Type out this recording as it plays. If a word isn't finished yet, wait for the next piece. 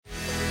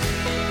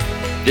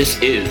This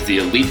is the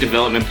Elite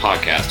Development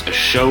Podcast, a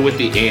show with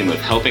the aim of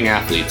helping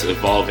athletes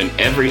evolve in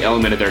every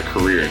element of their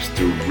careers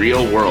through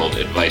real-world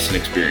advice and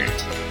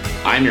experience.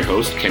 I'm your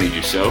host, Kenny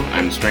Dussault.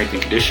 I'm a strength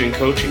and conditioning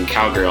coach in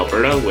Calgary,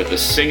 Alberta, with a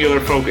singular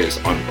focus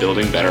on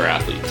building better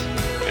athletes.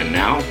 And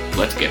now,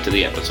 let's get to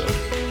the episode.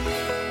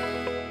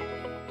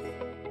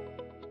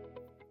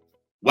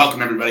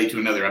 Welcome, everybody, to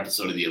another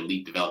episode of the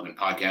Elite Development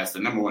Podcast, the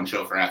number one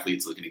show for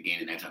athletes looking to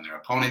gain an edge on their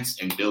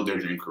opponents and build their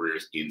dream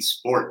careers in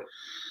sport.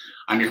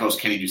 I'm your host,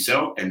 Kenny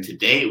Dussault, and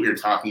today we are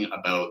talking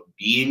about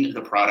being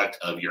the product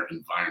of your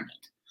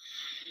environment.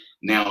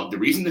 Now, the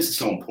reason this is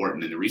so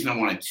important and the reason I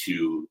wanted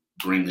to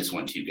bring this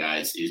one to you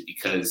guys is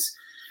because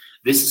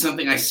this is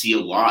something I see a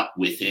lot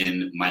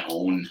within my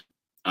own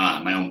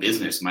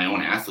business, my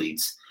own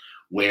athletes,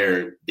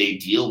 where they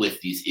deal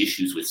with these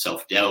issues with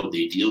self-doubt.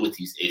 They deal with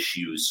these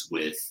issues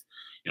with,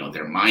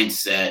 their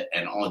mindset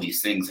and all of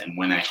these things. And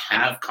when I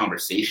have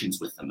conversations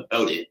with them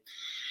about it,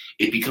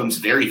 it becomes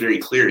very, very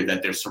clear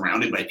that they're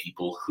surrounded by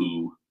people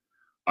who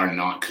are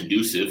not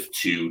conducive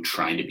to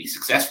trying to be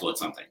successful at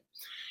something.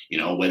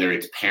 Whether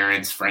it's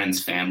parents,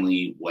 friends,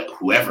 family,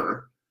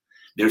 whoever,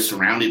 they're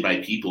surrounded by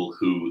people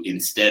who,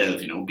 instead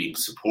of, being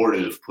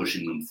supportive,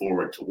 pushing them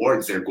forward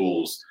towards their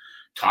goals,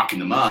 talking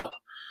them up,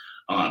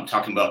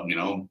 talking about,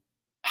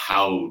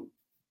 how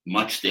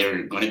much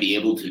they're going to be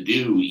able to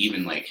do,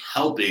 even like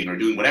helping or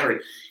doing whatever.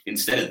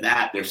 Instead of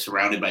that, they're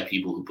surrounded by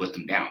people who put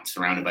them down,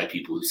 surrounded by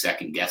people who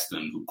second guess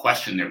them, who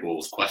question their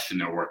goals, question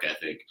their work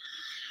ethic,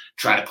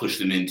 try to push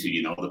them into,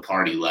 the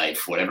party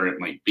life, whatever it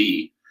might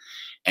be.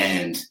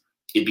 And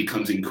it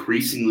becomes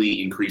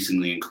increasingly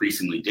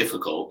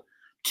difficult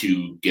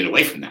to get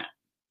away from that.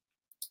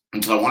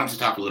 And so I wanted to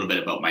talk a little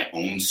bit about my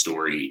own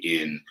story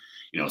in,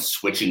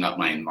 switching up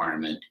my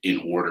environment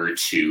in order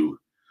to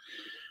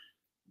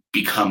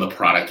become a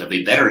product of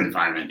a better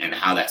environment, and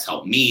how that's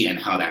helped me and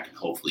how that can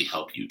hopefully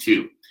help you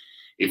too.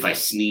 If I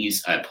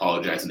sneeze, I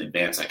apologize in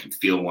advance. I can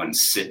feel one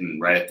sitting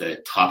right at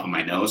the top of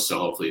my nose, so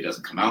hopefully it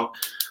doesn't come out.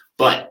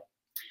 But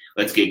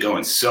let's get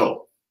going.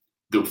 So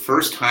the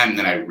first time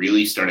that I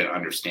really started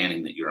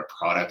understanding that you're a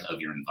product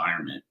of your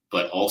environment,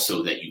 but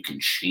also that you can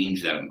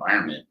change that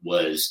environment,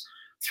 was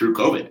through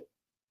COVID.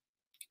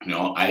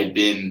 I had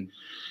been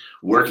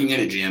working at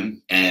a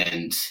gym,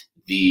 and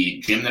the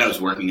gym that I was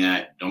working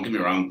at, don't get me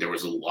wrong, there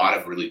was a lot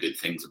of really good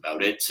things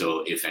about it. So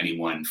if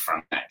anyone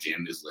from that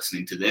gym is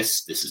listening to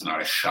this, this is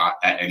not a shot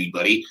at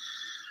anybody,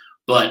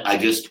 but I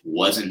just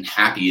wasn't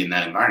happy in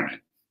that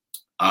environment.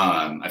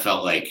 I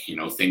felt like,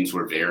 things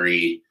were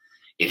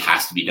it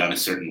has to be done a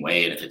certain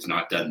way. And if it's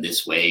not done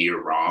this way,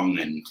 you're wrong.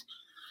 And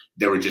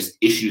there were just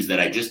issues that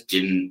I just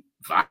didn't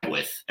vibe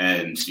with.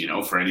 And,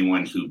 for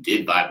anyone who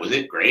did vibe with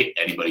it, great.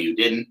 Anybody who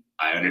didn't,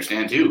 I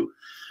understand too.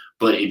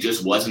 But it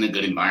just wasn't a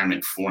good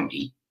environment for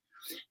me.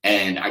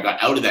 And I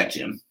got out of that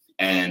gym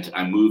and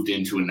I moved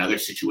into another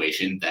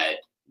situation that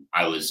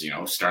I was,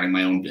 starting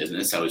my own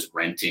business. I was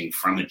renting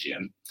from a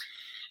gym.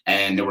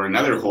 And there were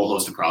another whole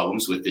host of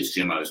problems with this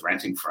gym I was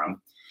renting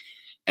from.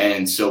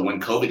 And so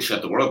when COVID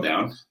shut the world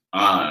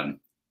down,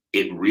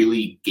 it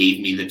really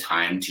gave me the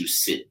time to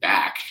sit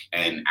back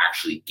and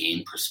actually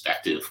gain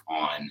perspective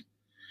on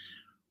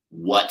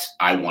what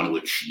I want to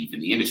achieve in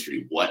the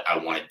industry, what I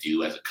want to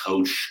do as a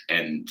coach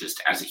and just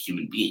as a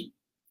human being.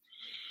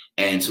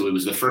 And so it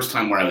was the first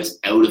time where I was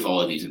out of all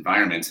of these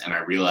environments, and I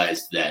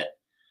realized that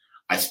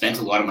I spent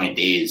a lot of my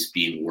days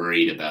being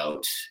worried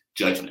about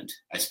judgment.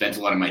 I spent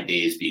a lot of my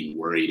days being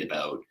worried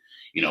about,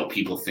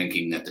 people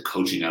thinking that the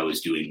coaching I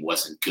was doing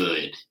wasn't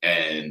good,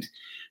 and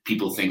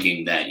people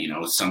thinking that,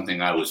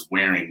 something I was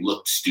wearing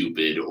looked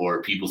stupid,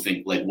 or people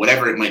think like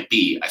whatever it might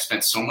be. I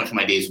spent so much of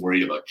my days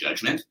worried about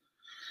judgment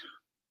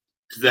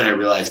that I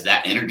realized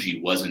that energy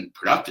wasn't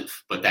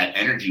productive, but that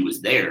energy was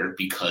there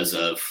because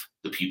of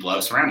the people I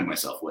was surrounding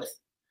myself with.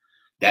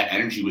 That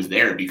energy was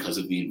there because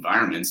of the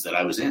environments that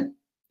I was in.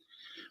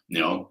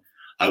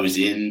 I was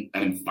in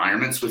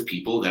environments with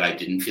people that I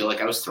didn't feel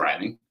like I was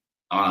thriving.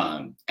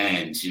 And,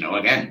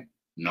 again,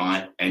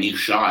 not any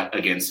shot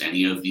against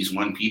any of these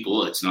one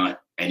people. It's not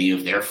any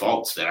of their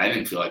faults that I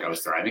didn't feel like I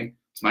was thriving.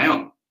 It's my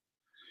own.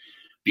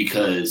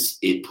 Because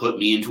it put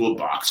me into a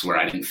box where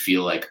I didn't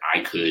feel like I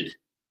could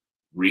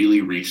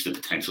really reach the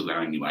potential that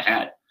I knew I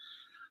had.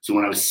 So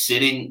when I was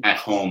sitting at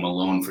home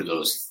alone for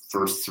those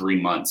first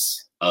 3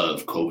 months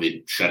of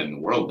COVID shutting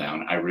the world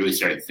down, I really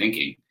started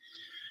thinking,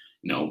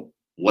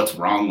 what's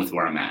wrong with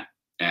where I'm at?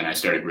 And I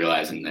started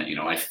realizing that,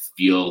 I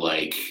feel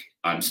like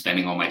I'm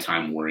spending all my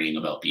time worrying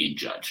about being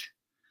judged.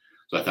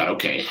 So I thought,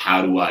 okay,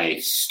 how do I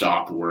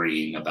stop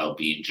worrying about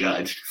being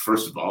judged?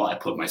 First of all, I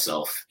put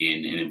myself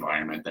in an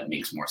environment that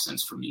makes more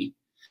sense for me.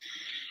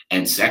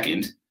 And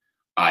second,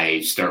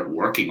 I start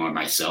working on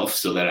myself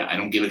so that I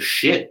don't give a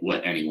shit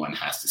what anyone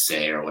has to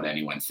say or what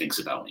anyone thinks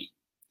about me.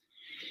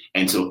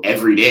 And so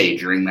every day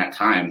during that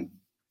time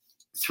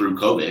through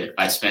COVID,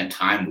 I spent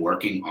time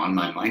working on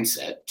my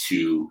mindset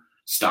to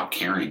stop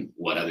caring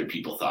what other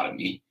people thought of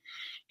me.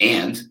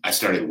 And I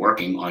started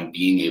working on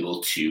being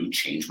able to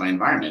change my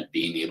environment,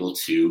 being able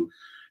to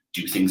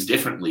do things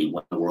differently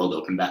when the world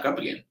opened back up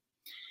again.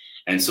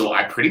 And so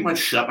I pretty much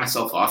shut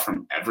myself off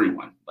from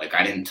everyone. Like,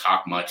 I didn't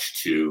talk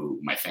much to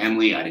my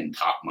family. I didn't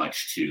talk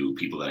much to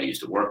people that I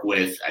used to work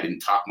with. I didn't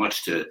talk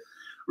much to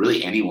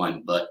really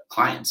anyone but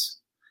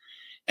clients.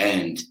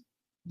 And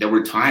there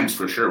were times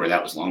for sure where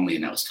that was lonely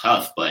and that was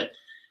tough, but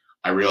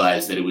I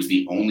realized that it was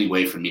the only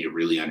way for me to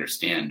really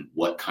understand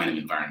what kind of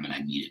environment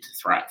I needed to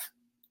thrive,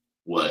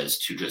 was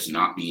to just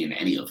not be in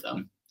any of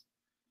them,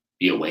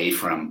 be away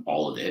from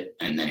all of it.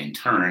 And then in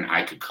turn,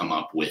 I could come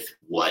up with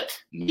what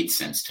made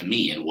sense to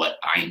me and what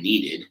I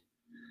needed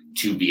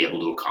to be able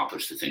to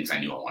accomplish the things I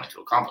knew I wanted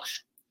to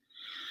accomplish.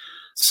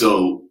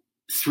 So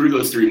through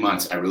those 3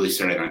 months, I really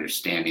started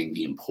understanding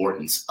the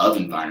importance of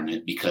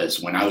environment,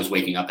 because when I was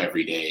waking up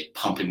every day,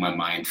 pumping my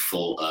mind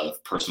full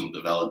of personal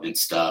development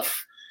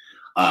stuff,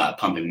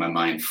 pumping my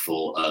mind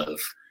full of,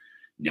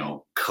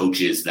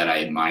 coaches that I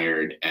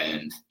admired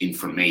and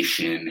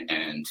information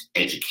and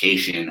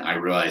education, I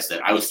realized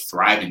that I was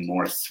thriving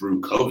more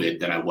through COVID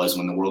than I was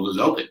when the world was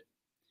open.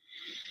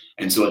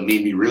 And so it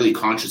made me really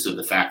conscious of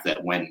the fact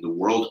that when the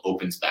world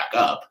opens back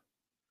up,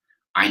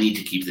 I need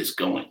to keep this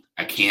going.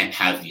 I can't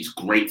have these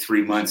great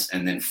 3 months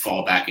and then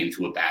fall back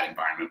into a bad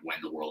environment when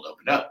the world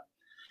opened up.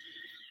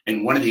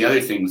 And one of the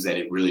other things that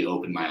it really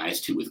opened my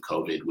eyes to with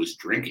COVID was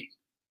drinking.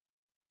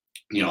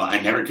 I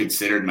never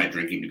considered my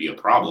drinking to be a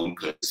problem,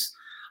 because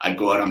I'd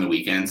go out on the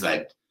weekends,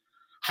 I'd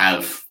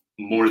have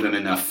more than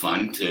enough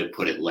fun, to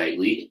put it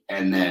lightly.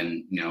 And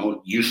then,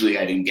 usually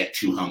I didn't get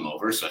too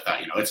hungover. So I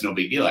thought, it's no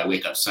big deal. I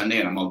wake up Sunday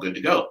and I'm all good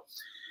to go.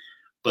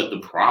 But the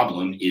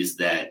problem is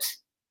that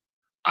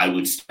I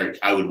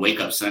would wake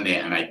up Sunday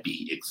and I'd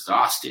be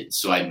exhausted.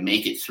 So I'd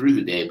make it through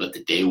the day, but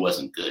the day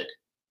wasn't good.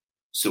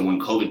 So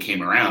when COVID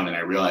came around and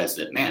I realized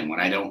that, man, when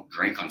I don't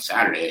drink on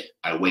Saturday,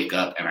 I wake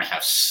up and I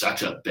have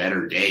such a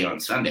better day on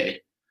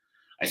Sunday,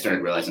 I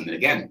started realizing that,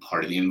 again,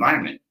 part of the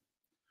environment.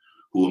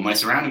 Who am I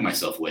surrounding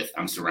myself with?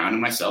 I'm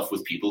surrounding myself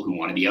with people who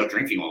want to be out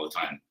drinking all the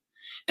time.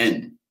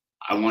 And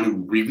I want to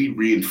really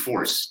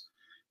reinforce,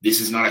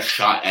 this is not a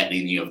shot at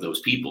any of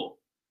those people.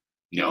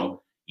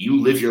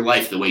 You live your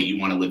life the way you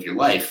want to live your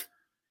life.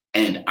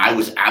 And I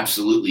was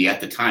absolutely,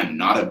 at the time,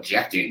 not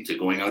objecting to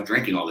going out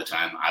drinking all the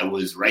time. I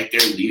was right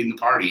there leading the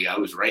party. I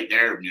was right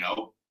there,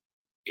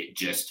 it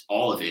just,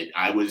 all of it.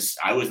 I was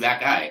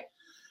that guy.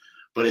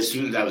 But as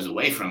soon as I was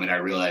away from it, I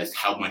realized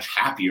how much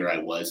happier I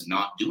was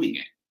not doing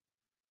it.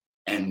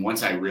 And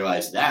once I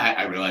realized that,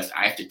 I realized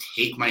I have to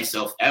take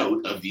myself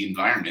out of the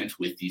environment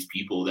with these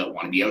people that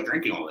want to be out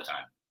drinking all the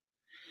time.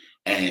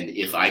 And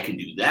if I can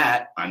do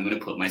that, I'm going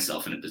to put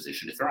myself in a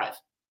position to thrive.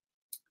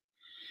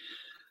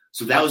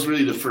 So that was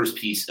really the first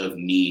piece of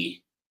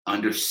me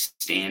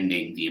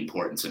understanding the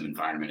importance of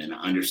environment, and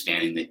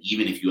understanding that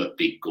even if you have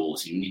big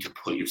goals, you need to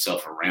put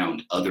yourself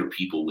around other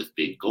people with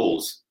big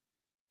goals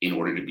in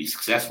order to be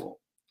successful.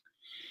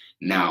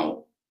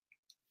 Now,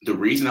 the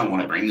reason I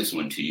want to bring this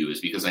one to you is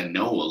because I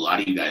know a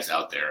lot of you guys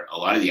out there, a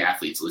lot of the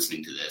athletes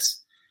listening to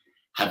this,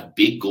 have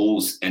big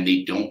goals and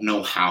they don't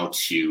know how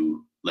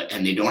to,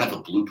 and they don't have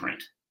a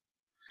blueprint.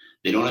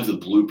 They don't have the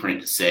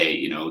blueprint to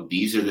say,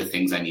 these are the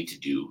things I need to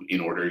do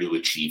in order to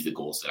achieve the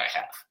goals that I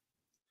have.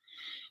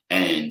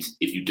 And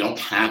if you don't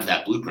have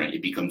that blueprint,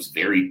 it becomes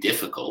very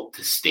difficult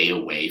to stay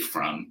away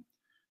from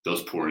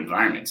those poor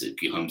environments. It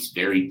becomes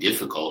very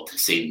difficult to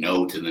say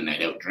no to the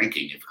night out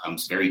drinking. It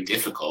becomes very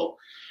difficult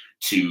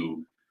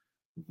to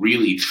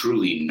really,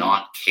 truly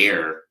not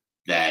care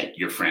that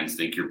your friends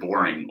think you're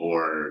boring,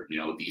 or,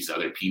 these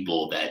other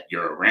people that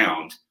you're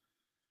around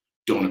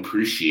don't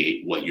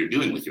appreciate what you're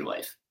doing with your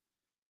life.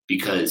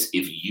 Because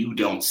if you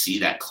don't see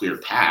that clear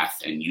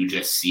path and you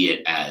just see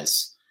it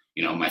as,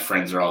 my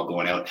friends are all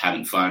going out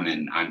having fun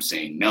and I'm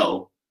saying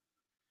no,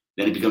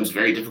 then it becomes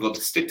very difficult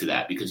to stick to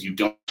that, because you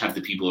don't have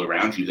the people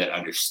around you that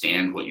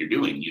understand what you're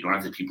doing. You don't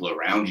have the people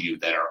around you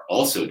that are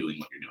also doing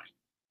what you're doing.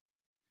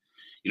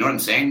 You know what I'm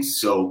saying?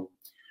 So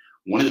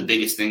one of the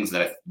biggest things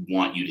that I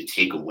want you to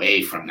take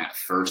away from that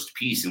first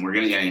piece, and we're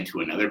going to get into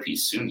another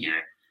piece soon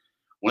here,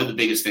 one of the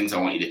biggest things I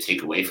want you to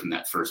take away from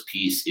that first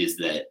piece is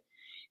that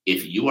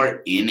if you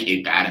are in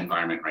a bad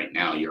environment right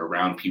now, you're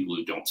around people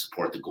who don't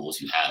support the goals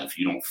you have,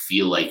 you don't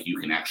feel like you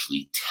can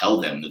actually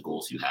tell them the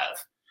goals you have,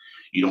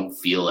 you don't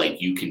feel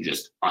like you can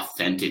just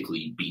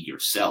authentically be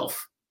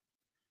yourself,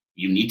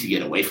 you need to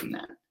get away from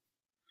that.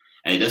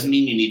 And it doesn't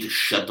mean you need to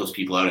shut those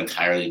people out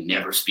entirely,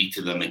 never speak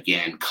to them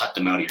again, cut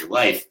them out of your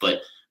life, but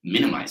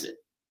minimize it.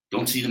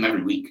 Don't see them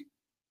every week.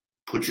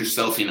 Put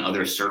yourself in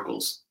other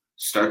circles.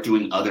 Start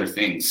doing other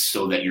things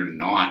so that you're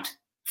not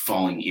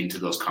falling into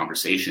those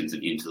conversations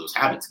and into those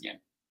habits again.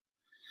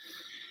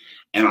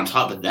 And on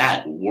top of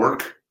that,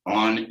 work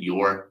on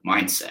your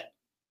mindset.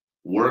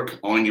 Work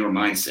on your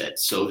mindset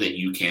so that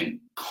you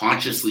can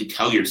consciously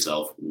tell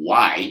yourself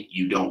why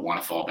you don't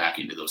want to fall back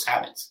into those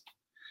habits.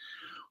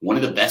 One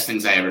of the best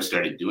things I ever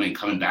started doing,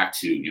 coming back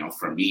to,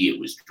 for me, it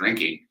was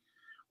drinking.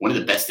 One of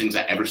the best things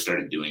I ever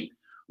started doing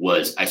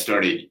was I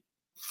started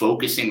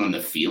focusing on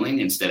the feeling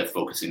instead of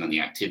focusing on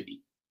the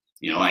activity.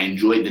 I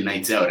enjoyed the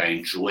nights out. I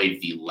enjoyed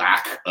the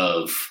lack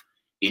of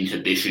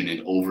inhibition and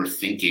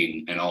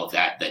overthinking and all of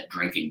that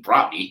drinking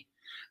brought me.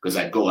 because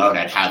I'd go out,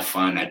 I'd have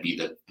fun, I'd be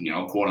the,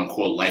 quote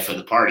unquote life of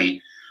the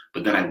party.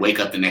 But then I'd wake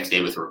up the next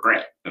day with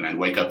regret, and I'd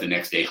wake up the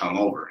next day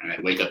hungover, and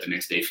I'd wake up the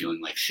next day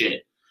feeling like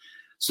shit.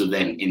 So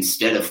then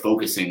instead of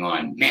focusing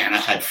on, man, I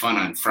had fun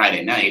on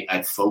Friday night,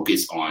 I'd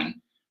focus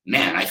on,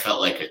 man, I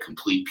felt like a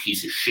complete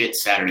piece of shit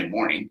Saturday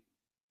morning.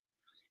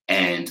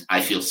 And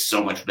I feel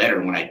so much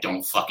better when I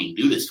don't fucking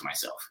do this to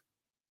myself.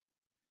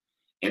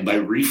 And by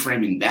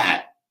reframing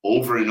that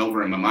over and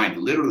over in my mind,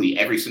 literally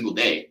every single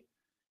day,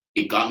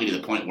 it got me to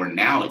the point where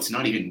now it's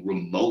not even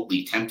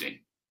remotely tempting.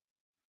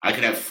 I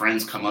could have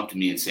friends come up to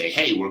me and say,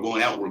 hey, we're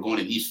going out. We're going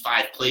to these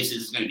 5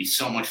 places. It's going to be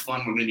so much fun.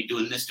 We're going to be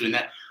doing this, doing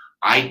that.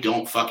 I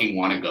don't fucking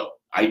want to go.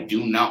 I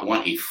do not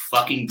want a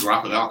fucking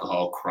drop of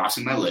alcohol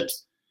crossing my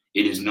lips.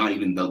 It is not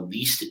even the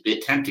least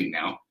bit tempting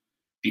now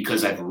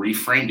because I've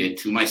reframed it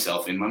to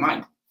myself in my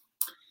mind.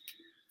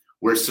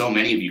 Where so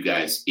many of you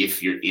guys,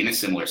 if you're in a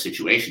similar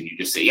situation, you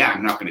just say, yeah,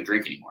 I'm not going to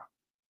drink anymore.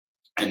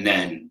 And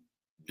then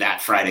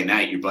that Friday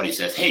night, your buddy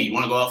says, hey, you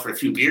want to go out for a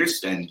few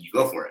beers? Then you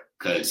go for it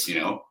because,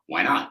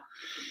 why not?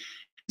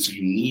 So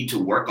you need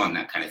to work on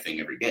that kind of thing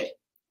every day.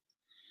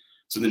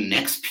 So the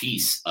next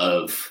piece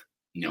of,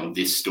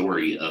 this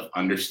story of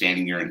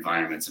understanding your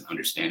environments and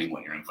understanding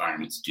what your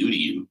environments do to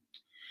you,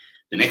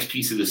 the next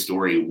piece of the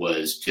story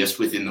was just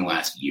within the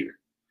last year.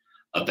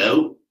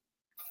 About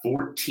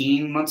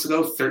 13 months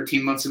ago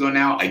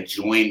now, I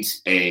joined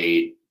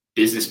a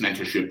business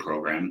mentorship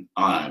program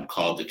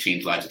called the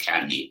Change Lives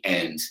Academy.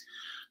 And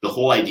the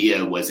whole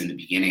idea was, in the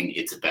beginning,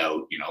 it's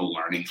about,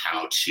 learning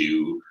how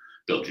to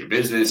build your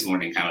business,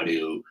 learning how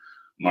to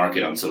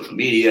market on social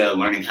media,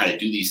 learning how to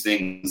do these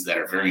things that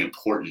are very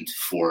important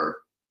for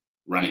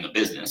running a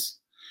business.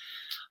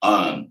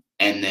 And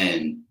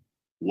then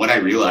what I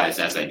realized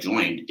as I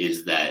joined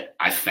is that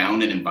I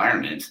found an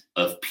environment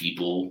of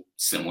people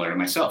similar to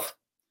myself.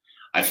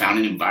 I found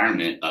an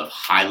environment of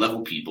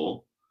high-level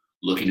people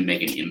looking to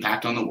make an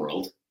impact on the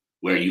world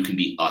where you can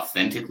be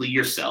authentically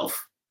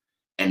yourself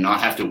and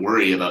not have to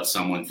worry about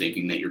someone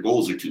thinking that your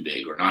goals are too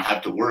big, or not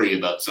have to worry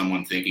about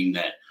someone thinking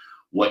that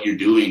what you're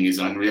doing is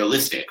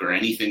unrealistic or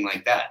anything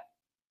like that.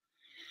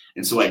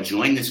 And so I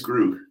joined this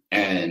group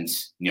and,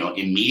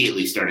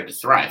 immediately started to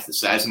thrive. The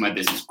size of my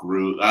business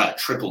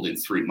tripled in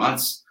 3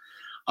 months.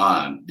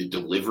 The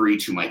delivery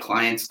to my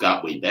clients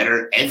got way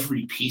better.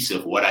 Every piece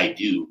of what I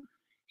do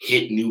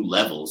hit new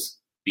levels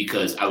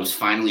because I was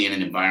finally in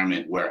an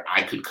environment where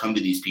I could come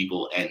to these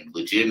people and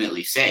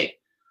legitimately say,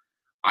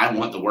 I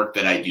want the work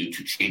that I do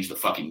to change the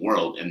fucking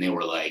world. And they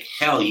were like,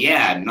 hell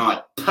yeah,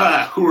 not,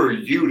 who are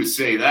you to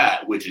say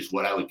that? Which is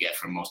what I would get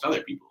from most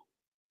other people.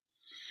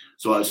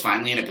 So I was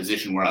finally in a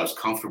position where I was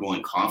comfortable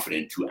and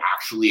confident to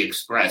actually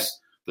express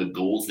the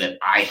goals that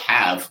I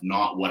have,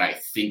 not what I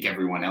think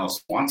everyone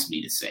else wants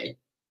me to say.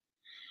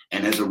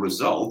 And as a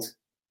result,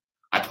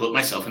 I put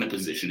myself in a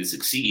position to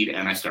succeed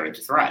and I started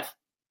to thrive.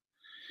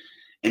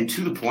 And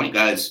to the point,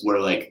 guys, where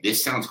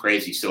this sounds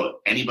crazy. So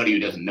anybody who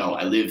doesn't know,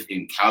 I live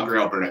in Calgary,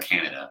 Alberta,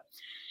 Canada.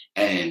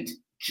 And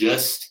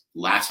just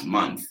last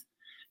month,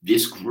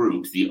 this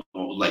group, the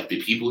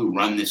people who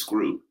run this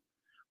group,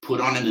 put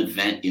on an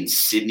event in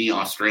Sydney,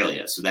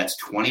 Australia. So that's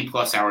 20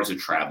 plus hours of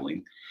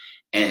traveling.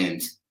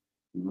 And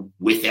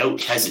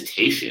without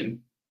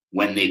hesitation,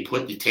 when they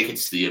put the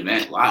tickets to the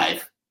event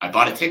live, I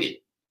bought a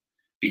ticket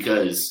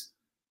because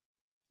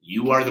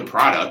you are the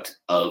product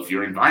of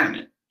your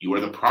environment. You are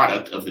the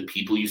product of the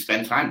people you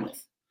spend time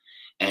with.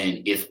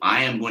 And if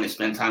I am going to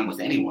spend time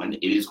with anyone,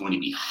 it is going to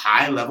be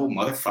high-level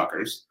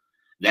motherfuckers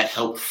that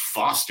help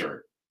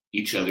foster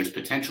each other's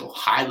potential.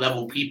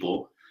 High-level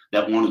people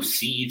that want to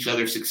see each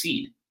other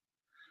succeed.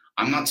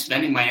 I'm not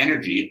spending my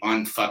energy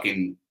on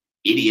fucking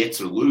idiots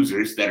or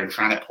losers that are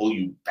trying to pull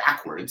you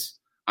backwards.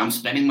 I'm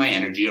spending my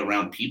energy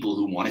around people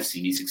who want to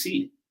see me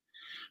succeed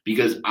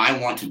because I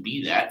want to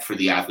be that for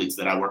the athletes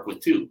that I work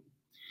with too.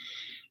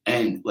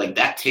 And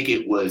that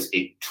ticket was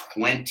a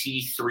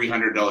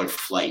 $2,300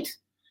 flight,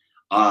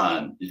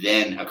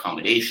 then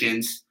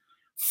accommodations,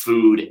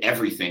 food,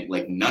 everything.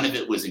 None of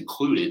it was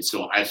included.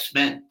 So I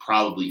spent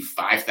probably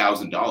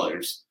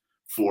 $5,000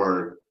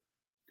 for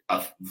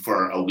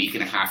a week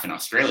and a half in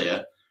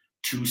Australia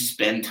to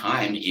spend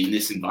time in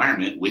this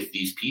environment with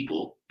these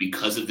people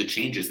because of the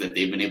changes that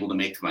they've been able to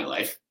make to my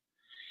life.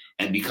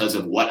 And because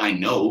of what I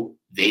know,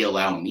 they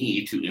allow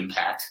me to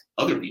impact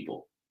other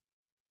people.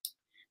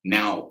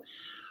 Now,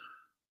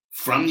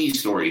 from these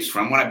stories,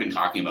 from what I've been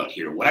talking about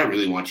here, what I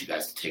really want you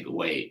guys to take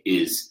away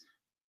is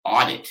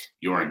audit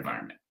your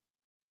environment.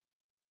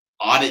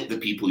 Audit the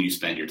people you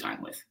spend your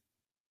time with.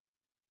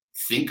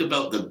 Think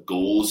about the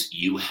goals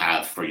you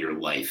have for your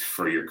life,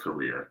 for your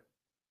career,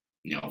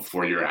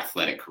 for your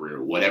athletic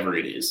career, whatever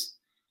it is,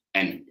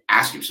 and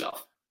ask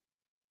yourself,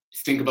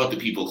 think about the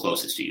people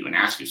closest to you and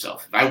ask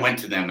yourself, if I went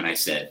to them and I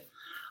said,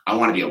 I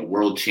want to be a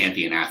world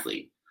champion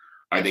athlete,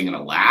 are they going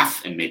to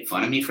laugh and make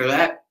fun of me for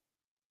that?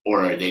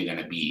 Or are they going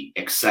to be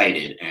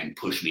excited and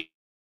push me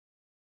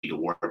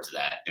towards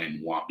that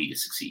and want me to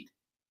succeed?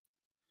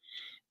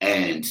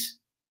 And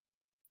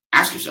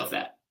ask yourself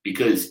that.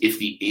 Because if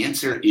the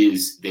answer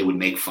is they would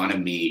make fun of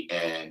me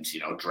and,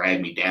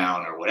 drag me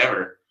down or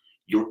whatever,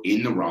 you're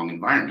in the wrong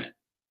environment.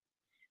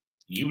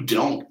 You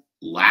don't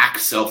lack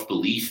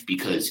self-belief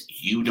because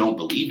you don't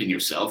believe in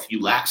yourself.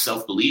 You lack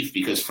self-belief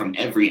because from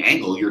every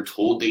angle, you're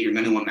told that you're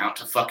going to amount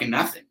to fucking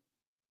nothing.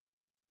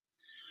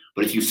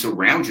 But if you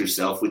surround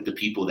yourself with the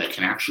people that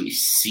can actually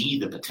see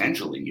the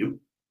potential in you,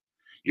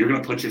 you're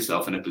going to put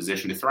yourself in a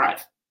position to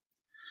thrive.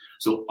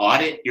 So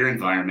audit your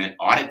environment,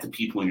 audit the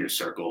people in your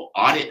circle,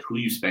 audit who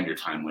you spend your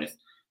time with.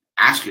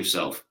 Ask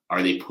yourself,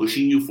 are they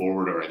pushing you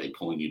forward or are they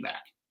pulling you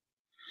back?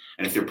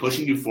 And if they're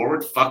pushing you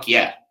forward, fuck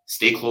yeah,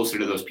 stay closer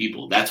to those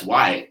people. That's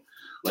why,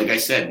 like I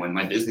said, when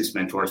my business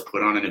mentors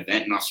put on an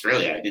event in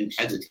Australia, I didn't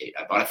hesitate.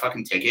 I bought a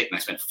fucking ticket and I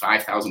spent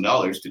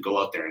 $5,000 to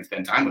go out there and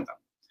spend time with them.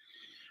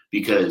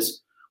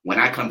 Because when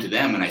I come to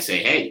them and I say,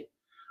 hey,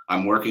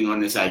 I'm working on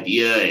this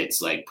idea,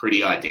 it's like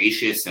pretty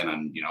audacious and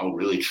I'm,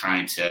 really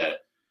trying to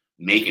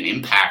make an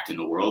impact in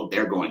the world,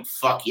 they're going,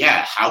 fuck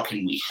yeah, how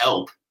can we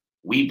help?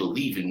 We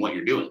believe in what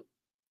you're doing.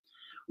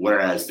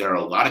 Whereas there are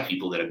a lot of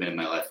people that have been in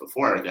my life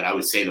before that I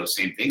would say those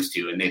same things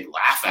to, and they'd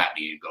laugh at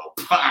me and go,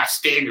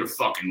 stay in your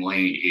fucking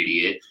lane,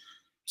 idiot.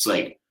 It's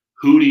like,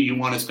 who do you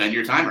want to spend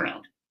your time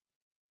around?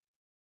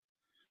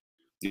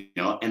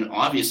 And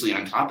obviously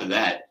on top of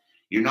that,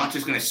 you're not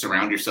just going to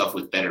surround yourself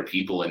with better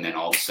people and then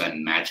all of a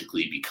sudden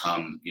magically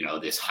become,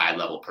 this high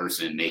level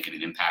person making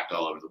an impact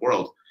all over the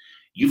world.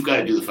 You've got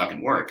to do the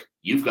fucking work.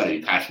 You've got to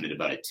be passionate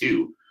about it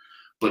too.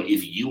 But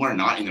if you are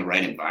not in the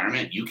right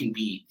environment, you can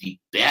be the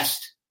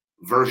best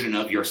version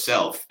of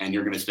yourself and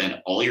you're going to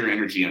spend all your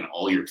energy and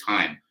all your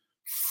time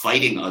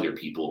fighting other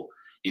people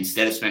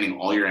instead of spending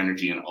all your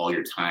energy and all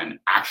your time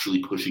actually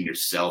pushing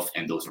yourself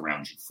and those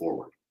around you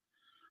forward.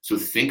 So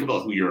think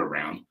about who you're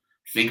around,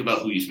 think about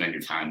who you spend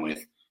your time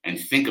with, and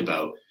think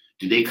about,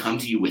 do they come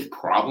to you with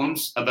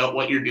problems about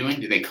what you're doing?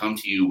 Do they come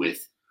to you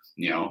with,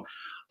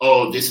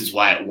 oh, this is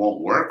why it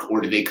won't work? Or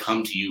do they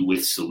come to you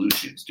with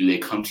solutions? Do they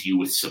come to you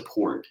with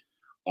support?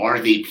 Are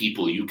they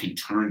people you can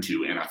turn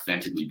to and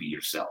authentically be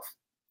yourself?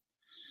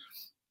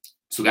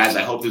 So guys,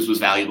 I hope this was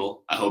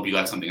valuable. I hope you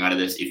got something out of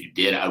this. If you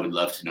did, I would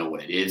love to know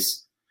what it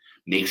is.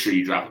 Make sure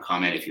you drop a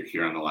comment if you're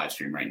here on the live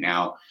stream right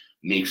now.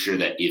 Make sure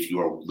that if you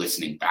are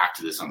listening back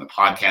to this on the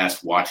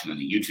podcast, watching on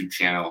the YouTube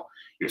channel,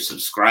 you're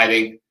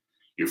subscribing,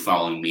 you're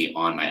following me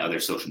on my other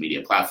social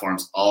media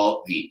platforms.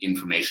 All the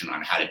information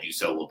on how to do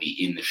so will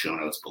be in the show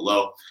notes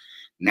below.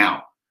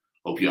 Now,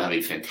 hope you have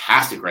a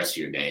fantastic rest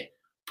of your day.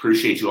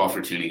 Appreciate you all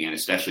for tuning in,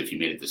 especially if you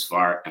made it this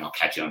far, and I'll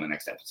catch you on the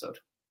next episode.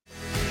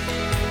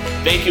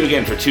 Thank you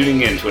again for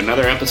tuning in to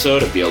another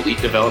episode of the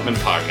Elite Development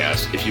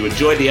Podcast. If you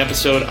enjoyed the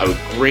episode, I would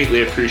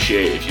greatly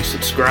appreciate if you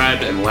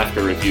subscribed and left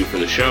a review for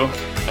the show.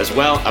 As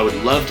well, I would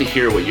love to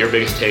hear what your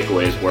biggest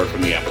takeaways were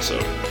from the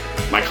episode.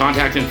 My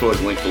contact info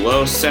is linked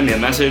below. Send me a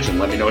message and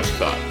let me know what you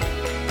thought.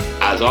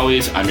 As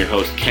always, I'm your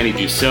host, Kenny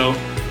Dussault.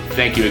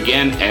 Thank you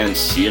again, and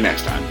see you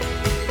next time.